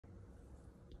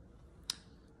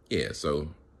Yeah, so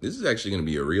this is actually going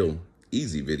to be a real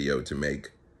easy video to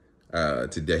make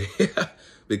today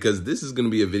because this is going to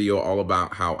be a video all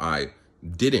about how I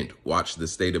didn't watch the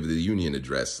State of the Union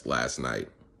address last night.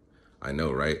 I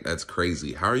know, right? That's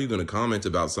crazy. How are you going to comment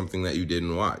about something that you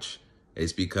didn't watch?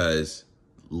 It's because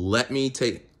let me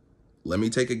take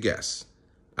a guess.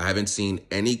 I haven't seen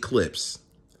any clips.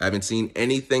 I haven't seen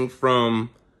anything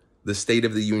from the State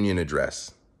of the Union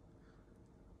address.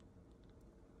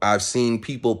 I've seen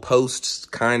people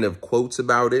post kind of quotes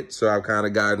about it, so I've kind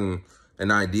of gotten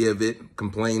an idea of it,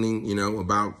 complaining, you know,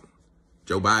 about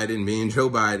Joe Biden being Joe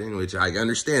Biden, which I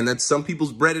understand that's some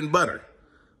people's bread and butter,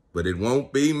 but it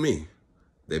won't be me.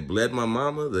 They bled my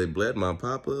mama, they bled my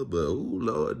papa, but oh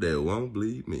Lord, they won't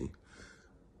bleed me.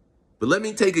 But let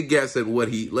me take a guess at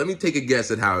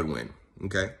how it went,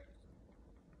 okay?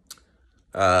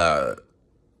 Joe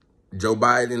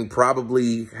Biden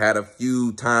probably had a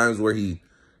few times where he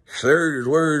slurred his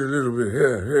words a little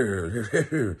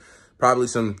bit. Probably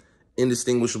some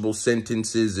indistinguishable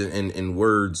sentences and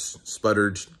words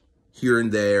sputtered here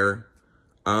and there.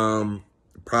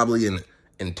 Probably an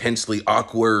intensely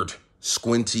awkward,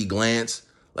 squinty glance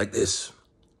like this,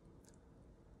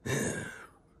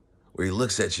 where he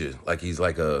looks at you like he's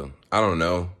like I don't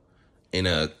know, in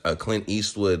a Clint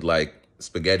Eastwood like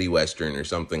spaghetti western or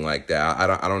something like that.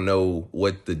 I don't know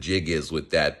what the jig is with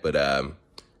that, but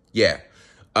yeah.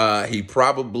 He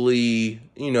probably,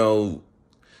 you know,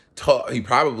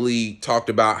 talked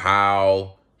about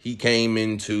how he came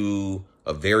into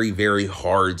a very, very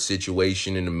hard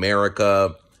situation in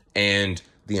America, and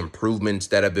the improvements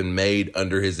that have been made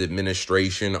under his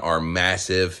administration are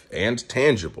massive and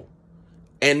tangible.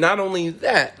 And not only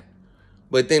that,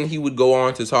 but then he would go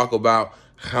on to talk about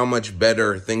how much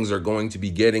better things are going to be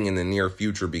getting in the near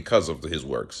future because of his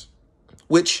works,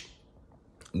 which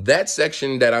that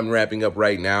section that I'm wrapping up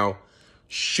right now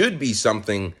should be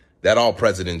something that all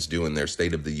presidents do in their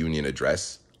State of the Union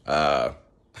address. Even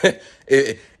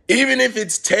if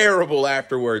it's terrible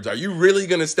afterwards, are you really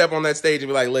going to step on that stage and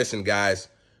be like, listen, guys,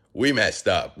 we messed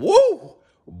up? Woo,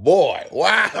 boy,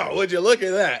 wow, would you look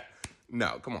at that?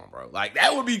 No, come on, bro. Like,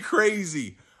 that would be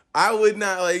crazy. I would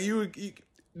not, like,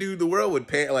 dude, the world would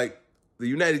panic, like, the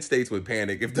United States would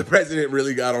panic if the president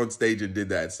really got on stage and did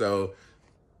that. So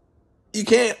you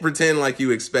can't pretend like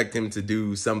you expect him to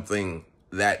do something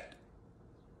that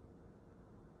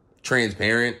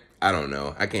transparent. I don't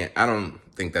know. I don't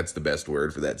think that's the best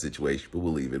word for that situation, but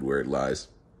we'll leave it where it lies.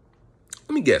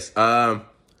 Let me guess. I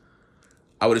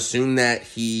would assume that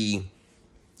he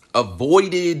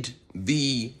avoided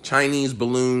the Chinese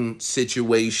balloon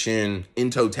situation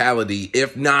in totality,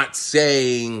 if not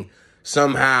saying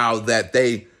somehow that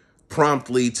they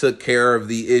promptly took care of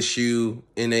the issue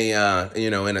in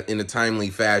a timely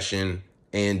fashion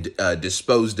and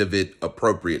disposed of it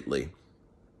appropriately.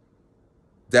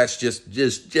 That's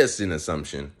just an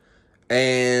assumption.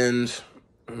 And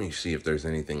let me see if there's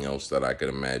anything else that I could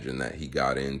imagine that he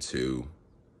got into.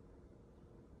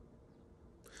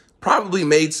 Probably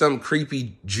made some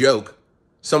creepy joke,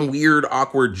 some weird,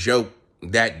 awkward joke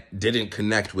that didn't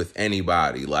connect with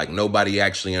anybody. Like, nobody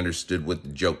actually understood what the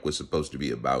joke was supposed to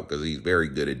be about, because he's very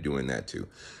good at doing that too.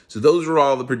 So those are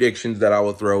all the predictions that I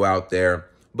will throw out there.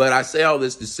 But I say all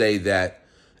this to say that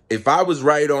if I was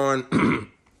right on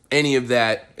any of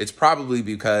that, it's probably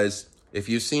because if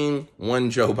you've seen one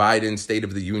Joe Biden State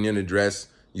of the Union address,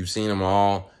 you've seen them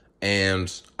all.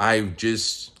 And I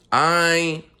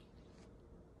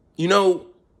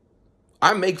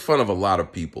make fun of a lot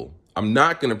of people. I'm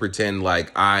not going to pretend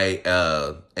like I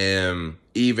am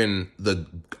even the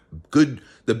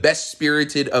best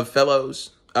spirited of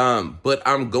fellows. But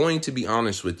I'm going to be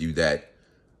honest with you that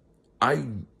I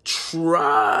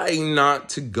try not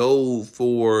to go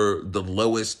for the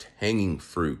lowest hanging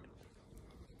fruit.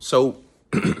 So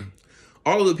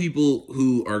all of the people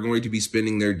who are going to be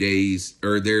spending their days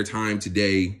or their time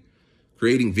today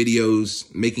creating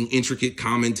videos, making intricate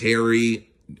commentary,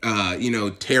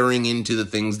 tearing into the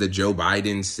things that Joe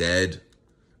Biden said,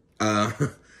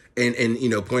 and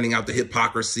pointing out the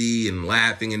hypocrisy and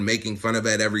laughing and making fun of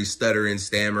it every stutter and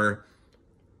stammer.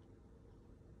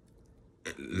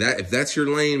 If that's your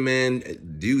lane, man,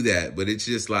 do that. But it's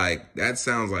just like, that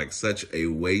sounds like such a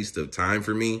waste of time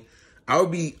for me. I'll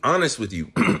be honest with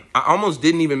you. I almost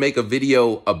didn't even make a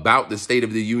video about the State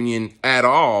of the Union at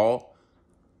all.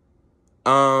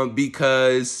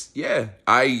 Because, yeah,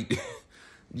 I,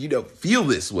 feel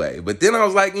this way. But then I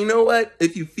was like, you know what?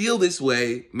 If you feel this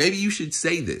way, maybe you should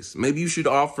say this. Maybe you should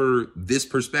offer this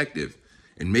perspective.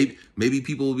 And maybe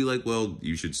people will be like, well,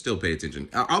 you should still pay attention.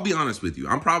 I'll be honest with you.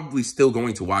 I'm probably still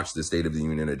going to watch the State of the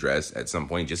Union address at some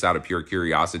point, just out of pure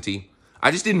curiosity.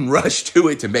 I just didn't rush to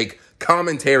it to make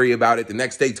commentary about it the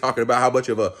next day, talking about how much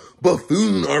of a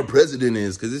buffoon our president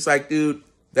is. Because it's like, dude,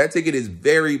 that ticket is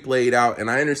very played out. And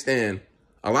I understand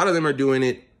a lot of them are doing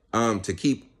it to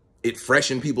keep it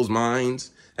fresh in people's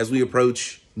minds as we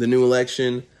approach the new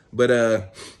election.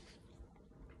 But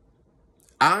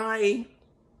I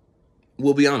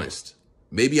will be honest.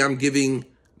 Maybe I'm giving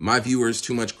my viewers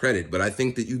too much credit, but I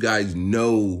think that you guys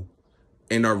know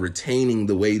and are retaining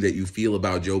the way that you feel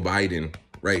about Joe Biden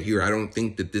right here. I don't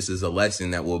think that this is a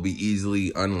lesson that will be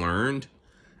easily unlearned.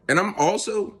 And I'm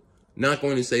also not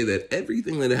going to say that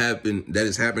everything that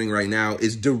is happening right now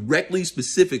is directly,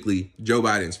 specifically Joe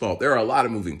Biden's fault. There are a lot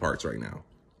of moving parts right now.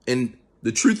 And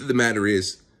the truth of the matter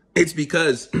is, it's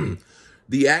because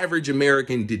the average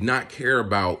American did not care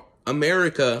about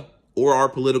America or our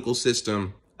political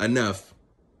system enough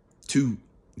to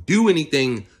do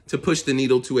anything to push the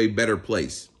needle to a better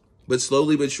place. But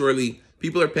slowly but surely,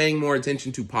 people are paying more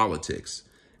attention to politics.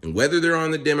 And whether they're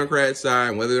on the Democrat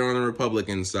side, whether they're on the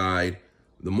Republican side,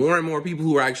 the more and more people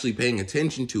who are actually paying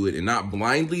attention to it and not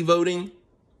blindly voting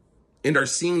and are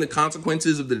seeing the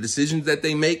consequences of the decisions that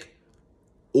they make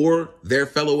or their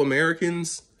fellow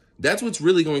Americans, that's what's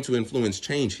really going to influence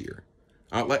change here.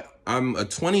 I'm a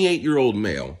 28-year-old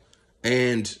male,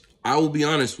 and I will be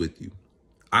honest with you.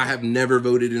 I have never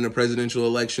voted in a presidential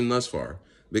election thus far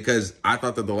because I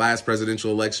thought that the last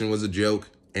presidential election was a joke,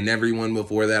 and everyone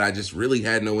before that I just really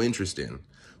had no interest in.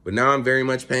 But now I'm very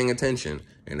much paying attention.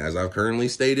 And as I've currently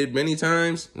stated many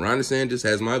times, Ron DeSantis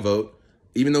has my vote,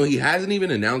 even though he hasn't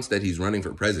even announced that he's running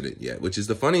for president yet, which is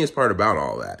the funniest part about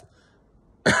all that.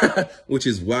 Which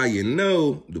is why you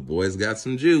know the boy's got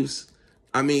some juice.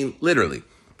 I mean, literally.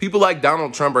 People like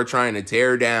Donald Trump are trying to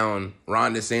tear down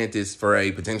Ron DeSantis for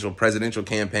a potential presidential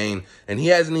campaign, and he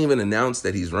hasn't even announced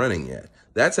that he's running yet.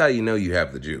 That's how you know you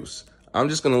have the juice. I'm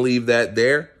just going to leave that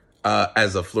there.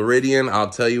 As a Floridian,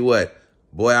 I'll tell you what,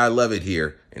 boy, I love it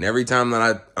here. And every time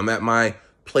that I'm at my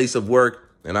place of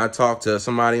work and I talk to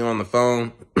somebody on the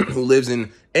phone who lives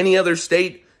in any other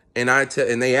state and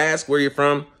they ask where you're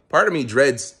from, part of me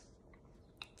dreads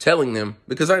telling them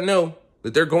because I know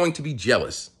that they're going to be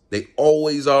jealous. They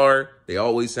always are. They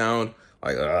always sound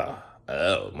like,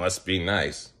 oh, must be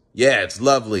nice. Yeah, it's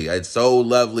lovely. It's so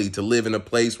lovely to live in a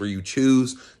place where you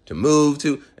choose to move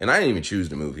to. And I didn't even choose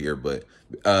to move here, but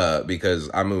because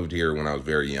I moved here when I was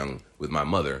very young with my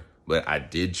mother. But I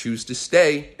did choose to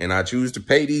stay, and I choose to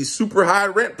pay these super high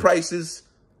rent prices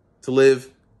to live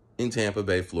in Tampa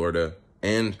Bay, Florida.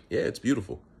 And yeah, it's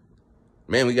beautiful.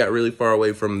 Man, we got really far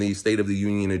away from the State of the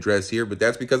Union address here, but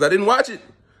that's because I didn't watch it.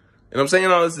 And I'm saying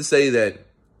all this to say that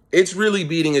it's really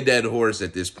beating a dead horse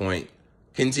at this point,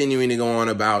 continuing to go on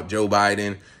about Joe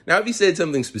Biden. Now, if he said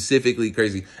something specifically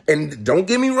crazy, and don't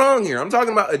get me wrong here, I'm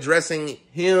talking about addressing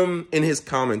him in his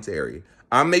commentary.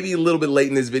 I'm maybe a little bit late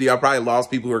in this video. I probably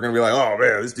lost people who are going to be like, oh,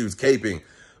 man, this dude's caping.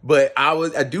 But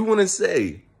I do want to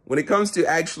say, when it comes to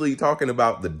actually talking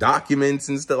about the documents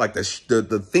and stuff, like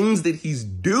the things that he's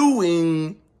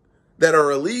doing that are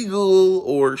illegal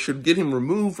or should get him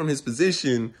removed from his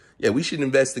position, yeah, we should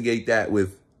investigate that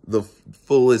with the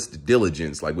fullest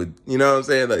diligence. Like with, you know what I'm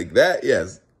saying? Like that,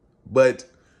 yes. But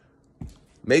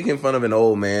making fun of an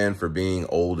old man for being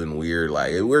old and weird,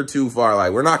 like we're too far.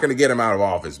 Like we're not going to get him out of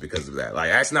office because of that.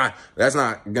 Like that's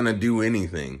not going to do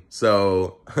anything.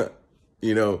 So,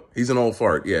 you know, he's an old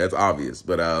fart. Yeah, it's obvious.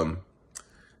 But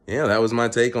yeah, that was my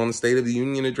take on the State of the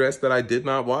Union address that I did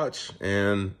not watch.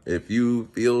 And if you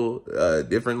feel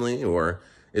differently, or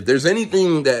if there's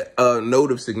anything that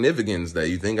note of significance that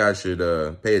you think I should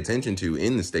pay attention to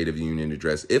in the State of the Union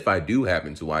address, if I do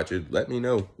happen to watch it, let me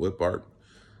know what part,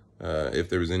 if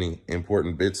there was any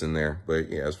important bits in there. But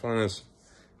yeah, as far as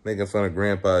making fun of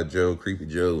Grandpa Joe, Creepy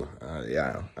Joe,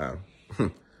 yeah,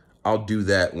 I'll do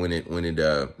that when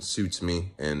it suits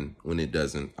me, and when it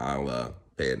doesn't, I'll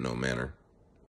pay it no manner.